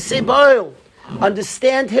room. Noisei ba'olam.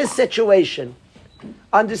 Understand his situation.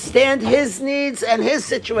 Understand his needs and his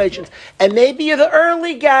situations. And maybe you're the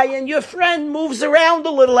early guy and your friend moves around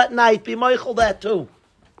a little at night. Be meichel that too.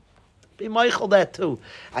 Be meichel that too.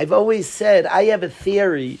 I've always said, I have a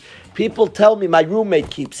theory. People tell me my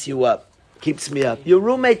roommate keeps me up. Your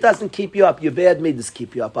roommate doesn't keep you up. Your bad midas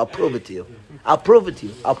keep you up. I'll prove it to you. I'll prove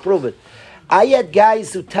it. I had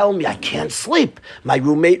guys who tell me I can't sleep. My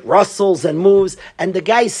roommate rustles and moves, and the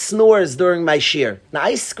guy snores during my shir. Now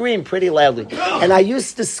I scream pretty loudly, and I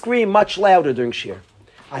used to scream much louder during shir.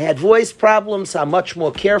 I had voice problems, so I'm much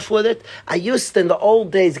more careful with it. I used to, in the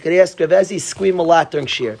old days, you could ask Rav Ezi, scream a lot during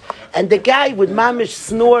shir. And the guy would mamish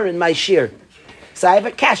snore in my shir. So I have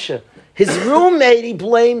a kasha. His roommate, he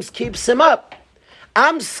blames, keeps him up.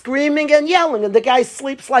 I'm screaming and yelling, and the guy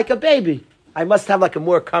sleeps like a baby. I must have like a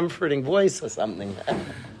more comforting voice or something.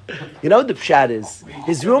 You know what the pshat is?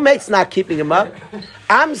 His roommate's not keeping him up.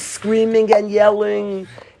 I'm screaming and yelling,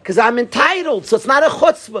 because I'm entitled, so it's not a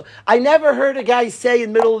chutzpah. I never heard a guy say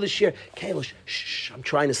in the middle of the shir, Kalish, shh, I'm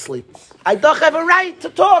trying to sleep. I don't have a right to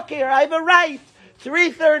talk here. I have a right.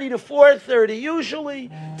 3:30 to 4:30. Usually,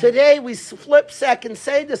 today we flip second,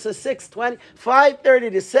 say this is 6:20, 5:30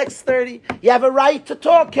 to 6:30. You have a right to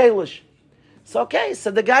talk, Kalish. It's okay.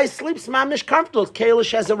 So the guy sleeps mamish comfortable.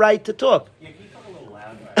 Kalish has a right to talk. Yeah, can you talk a little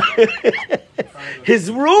louder?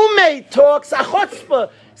 His roommate talks a chutzpah.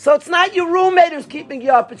 So it's not your roommate who's keeping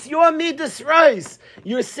you up. It's your midas rice.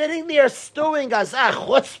 You're sitting there stewing as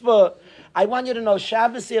chutzpah. I want you to know,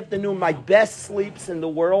 Shabbos afternoon, my best sleeps in the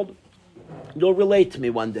world. You'll relate to me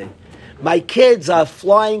one day. My kids are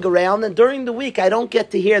flying around, and during the week, I don't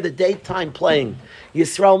get to hear the daytime playing.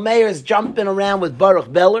 Yisrael Meir's jumping around with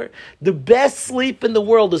Baruch Beller. The best sleep in the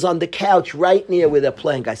world is on the couch right near where they're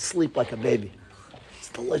playing. I sleep like a baby. It's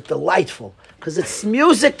delightful. Because it's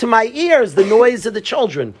music to my ears, the noise of the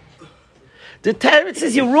children. The Torah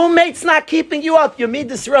says your roommate's not keeping you up. Your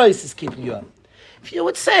midas rois is keeping you up. If you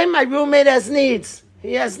would say my roommate has needs.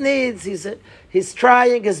 He has needs. He's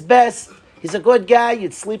trying his best. He's a good guy.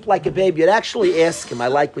 You'd sleep like a baby. You'd actually ask him, I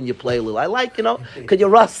like when you play a little. I like, could you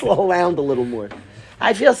rustle around a little more?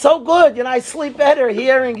 I feel so good. I sleep better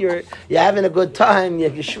hearing you're having a good time.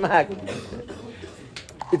 You're geschmack.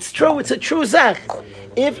 It's true. It's a true zach.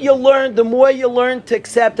 If you learn, the more you learn to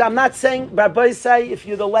accept. I'm not saying, Rabbi say, if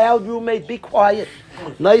you're the loud roommate, be quiet.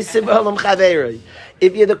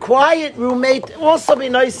 If you're the quiet roommate, also be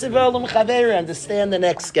nice. Understand the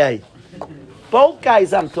next guy. Both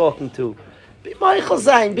guys I'm talking to. Be Michael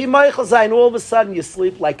Zayn. All of a sudden you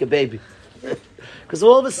sleep like a baby. Because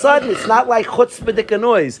all of a sudden it's not like chutzpah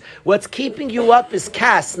noise. What's keeping you up is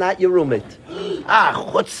kas, not your roommate.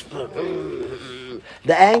 Chutzpah.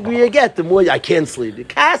 The angrier you get, the more I can't sleep. The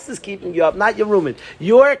kas is keeping you up, not your roommate.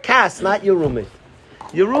 Your kas, not your roommate.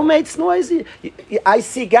 Your roommate's noisy. I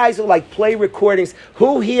see guys who play recordings.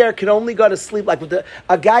 Who here can only go to sleep with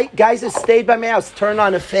guys who stayed by my house turn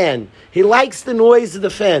on a fan. He likes the noise of the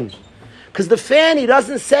fan. Because the fan, he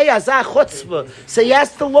doesn't say azah chutzpah. So he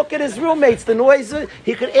has to look at his roommates, the noise.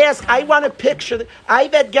 He could ask, I want a picture.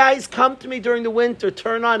 I've had guys come to me during the winter,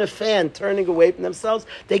 turn on a fan, turning away from themselves.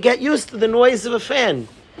 They get used to the noise of a fan.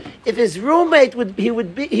 If his roommate he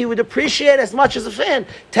would appreciate as much as a fan.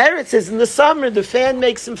 Teretz says in the summer the fan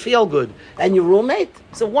makes him feel good. And your roommate?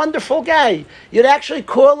 He's a wonderful guy. You'd actually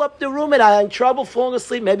call up the roommate, I'm in trouble falling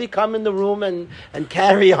asleep, maybe come in the room and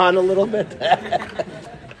carry on a little bit.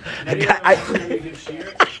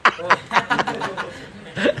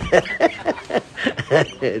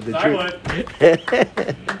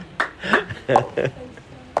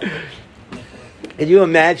 Can you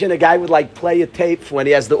imagine a guy would like play a tape when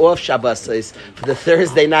he has the off Shabbos for the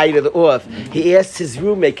Thursday night of the off? He asks his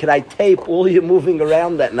roommate, "Can I tape all you moving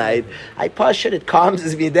around that night?" I push it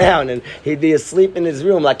calms me down, and he'd be asleep in his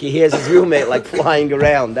room like he hears his roommate like flying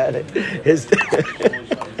around.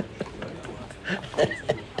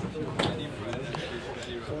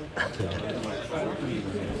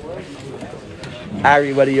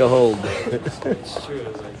 Ari, what do you hold?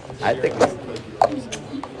 I think it's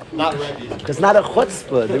not Rebbe. because not a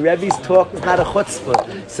chutzpah. The Rebbe's talk is not a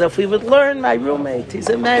chutzpah. So if we would learn, my roommate, he's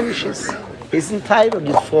a man. He's entitled.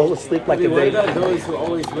 You'd fall asleep like a What baby. about those who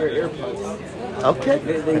always wear AirPods? Okay.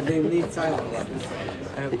 They need silence.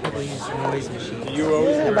 People use noise machines.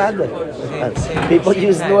 People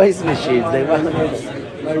use noise machines. They want to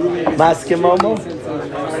Maskimomo?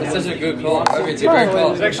 It's such a good call. I mean, it's a great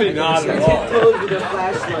call. It's actually not at all. With a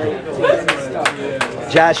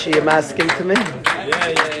flashlight. Josh, are you masking to me?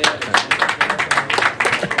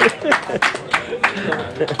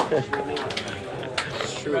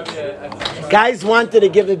 Guys wanted to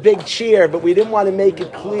give a big cheer, but we didn't want to make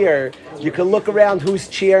it clear. You can look around who's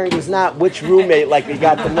cheering, who's not, which roommate, like we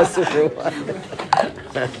got the Musafru.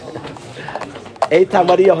 Eitan,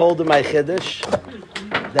 what do you hold in my chiddush?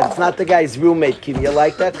 That it's not the guy's roommate. Can you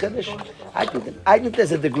like that chiddush? I think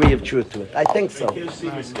there's a degree of truth to it. I think so. Rakesh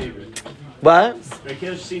Senior's favorite. What?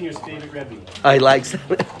 Rakesh Senior's favorite Rebbe. I like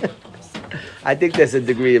that. I think there's a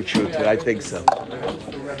degree of truth to it. I think so.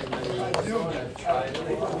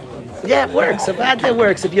 Yeah, it works. If that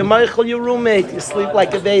works. If you're Michael, your roommate, you sleep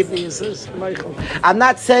like a baby. Michael. I'm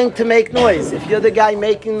not saying to make noise. If you're the guy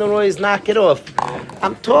making the noise, knock it off.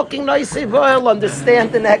 I'm talking noisy boil.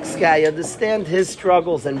 Understand the next guy. Understand his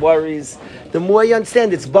struggles and worries. The more you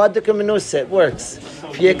understand, it's badaka menusa. It works.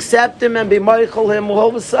 If you accept him and be Michael him, all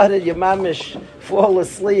of a sudden your mamish fall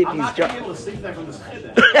asleep. I'm not going to be able to sleep there from this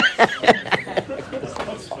chiddush.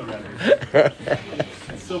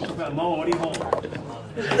 It's so profound. Mama, what do you hold?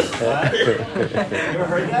 You ever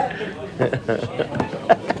heard that?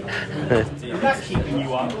 I'm not keeping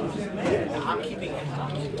you up. I'm keeping him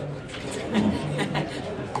up.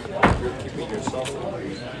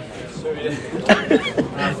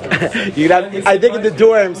 I think in the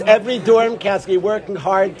dorms, every dorm cast be working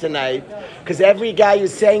hard tonight because every guy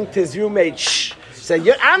is saying to his roommate, "Shh." So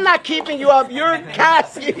I'm not keeping you up. You're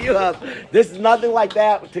casting you up. This is nothing like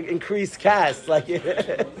that to increase cast. Like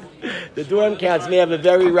the dorm counts may have a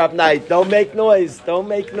very rough night. Don't make noise. Don't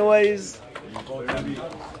make noise.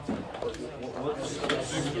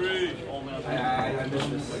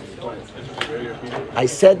 I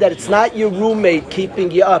said that it's not your roommate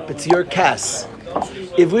keeping you up. It's your cast.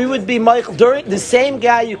 If we would be Michael, during the same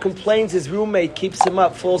guy who complains his roommate keeps him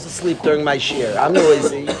up, falls asleep during my shir. I'm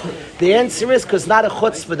noisy. The answer is because not a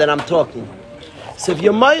chutzpah that I'm talking. So if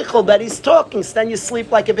you're Michael that he's talking, so then you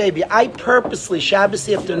sleep like a baby. I purposely, Shabbos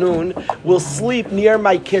afternoon, will sleep near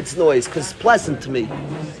my kid's noise because it's pleasant to me.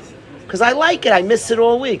 Because I like it. I miss it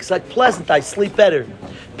all week. It's like pleasant. I sleep better.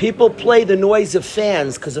 People play the noise of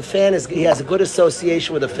fans because a fan he has a good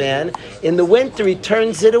association with a fan. In the winter, he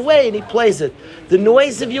turns it away and he plays it. The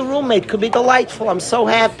noise of your roommate could be delightful. I'm so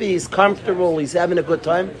happy. He's comfortable. He's having a good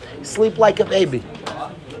time. You sleep like a baby.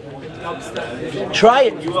 Try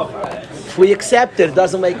it. If we accept it, it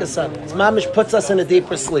doesn't make us up. It's mamish puts us in a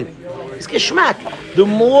deeper sleep. It's geschmack. The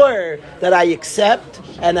more that I accept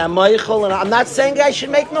and I'm Michael, and I'm not saying I should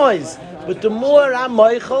make noise, but the more I'm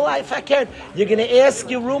Michael, if I can, you're going to ask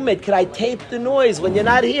your roommate, can I tape the noise? When you're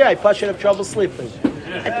not here, I should have trouble sleeping.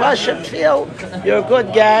 I should feel you're a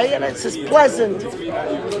good guy, and it's just pleasant.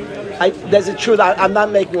 There's a truth. I'm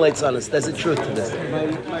not making lights on us. There's a truth to this.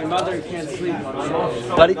 My mother can't sleep.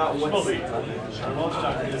 Buddy?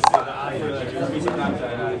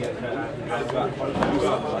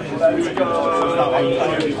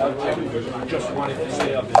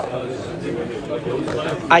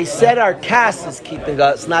 I said our cast is keeping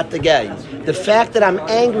us, not the guy. The fact that I'm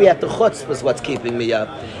angry at the chutzpah is what's keeping me up.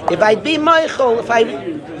 If I'd be Michael, if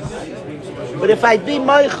I'd be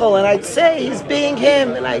Michael and I'd say he's being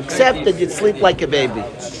him and I accepted, you'd sleep like a baby.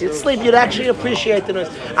 You'd sleep, you'd actually appreciate the noise.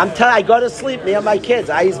 I go to sleep near my kids.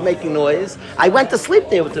 He's making noise. I went to sleep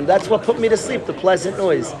there with him. That's what put me to sleep, the pleasant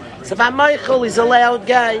noise. So if I'm Michael, he's a loud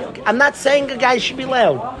guy. I'm not saying a guy should be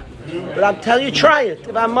loud. But I'm telling you, try it.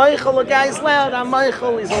 If I'm Michael, a guy's loud. I'm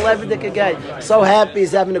Michael, he's a levidik guy. So happy,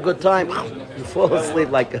 he's having a good time. You fall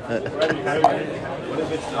asleep like a...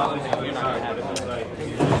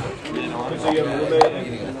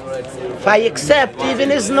 If I accept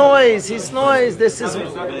even his noise, this is...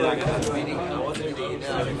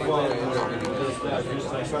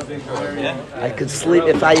 I could sleep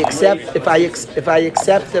if I accept. If I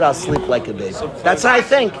accept it, I'll sleep like a baby. That's how I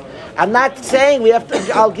think. I'm not saying we have to.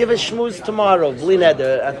 I'll give a schmooze tomorrow,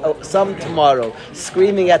 some tomorrow,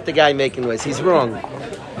 screaming at the guy making noise. He's wrong.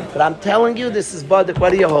 But I'm telling you, this is Badak.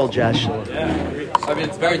 What do you hold, Josh? I mean,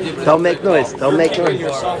 it's very deep. Don't make noise. Don't make noise.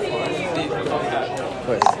 Of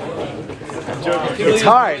course. It's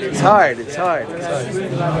hard. It's hard. It's hard.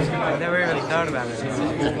 I never really thought about it.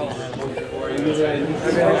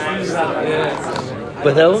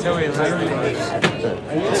 But who?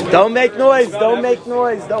 Don't make noise. Don't make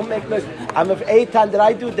noise. Don't make noise. I'm of Eitan. Did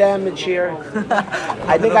I do damage here?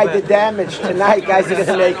 I think I did damage tonight. Guys are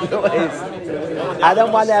gonna make noise. I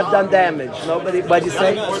don't want to have done damage. Nobody. What'd you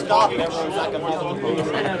say?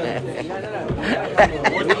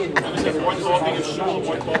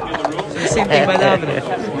 Same thing by davening.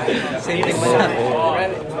 Same thing by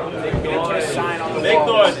davening. Make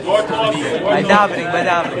noise. More talking. By davening.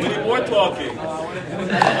 We need more talking.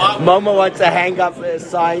 Momo wants to hang up a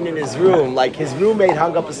sign in his room. Like his roommate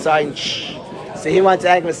hung up a sign. Shh. So he wants to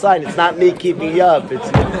hang up a sign. It's not me keeping you up. It's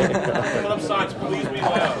Put up signs. Please be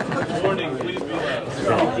loud. Warning. Please be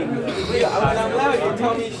loud.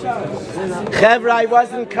 Chevra, I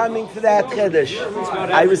wasn't coming for that chiddush.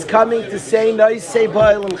 I was coming to say noisei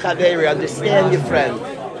ba'olam chaveri. Understand your friend.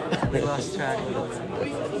 We lost track of it.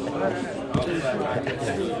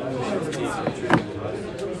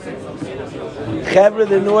 Chevra,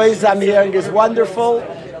 the noise I'm hearing is wonderful.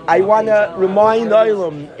 I want to remind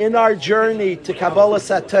Olam, in our journey to Kabbalah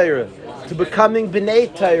Satira, to becoming B'nai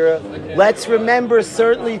Torah, let's remember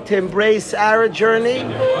certainly to embrace our journey,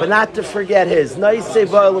 but not to forget his. Noisei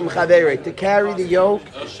ba'olam chaveri, to carry the yoke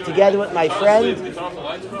together with my friend.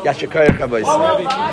 Yashar Koyach Habayis.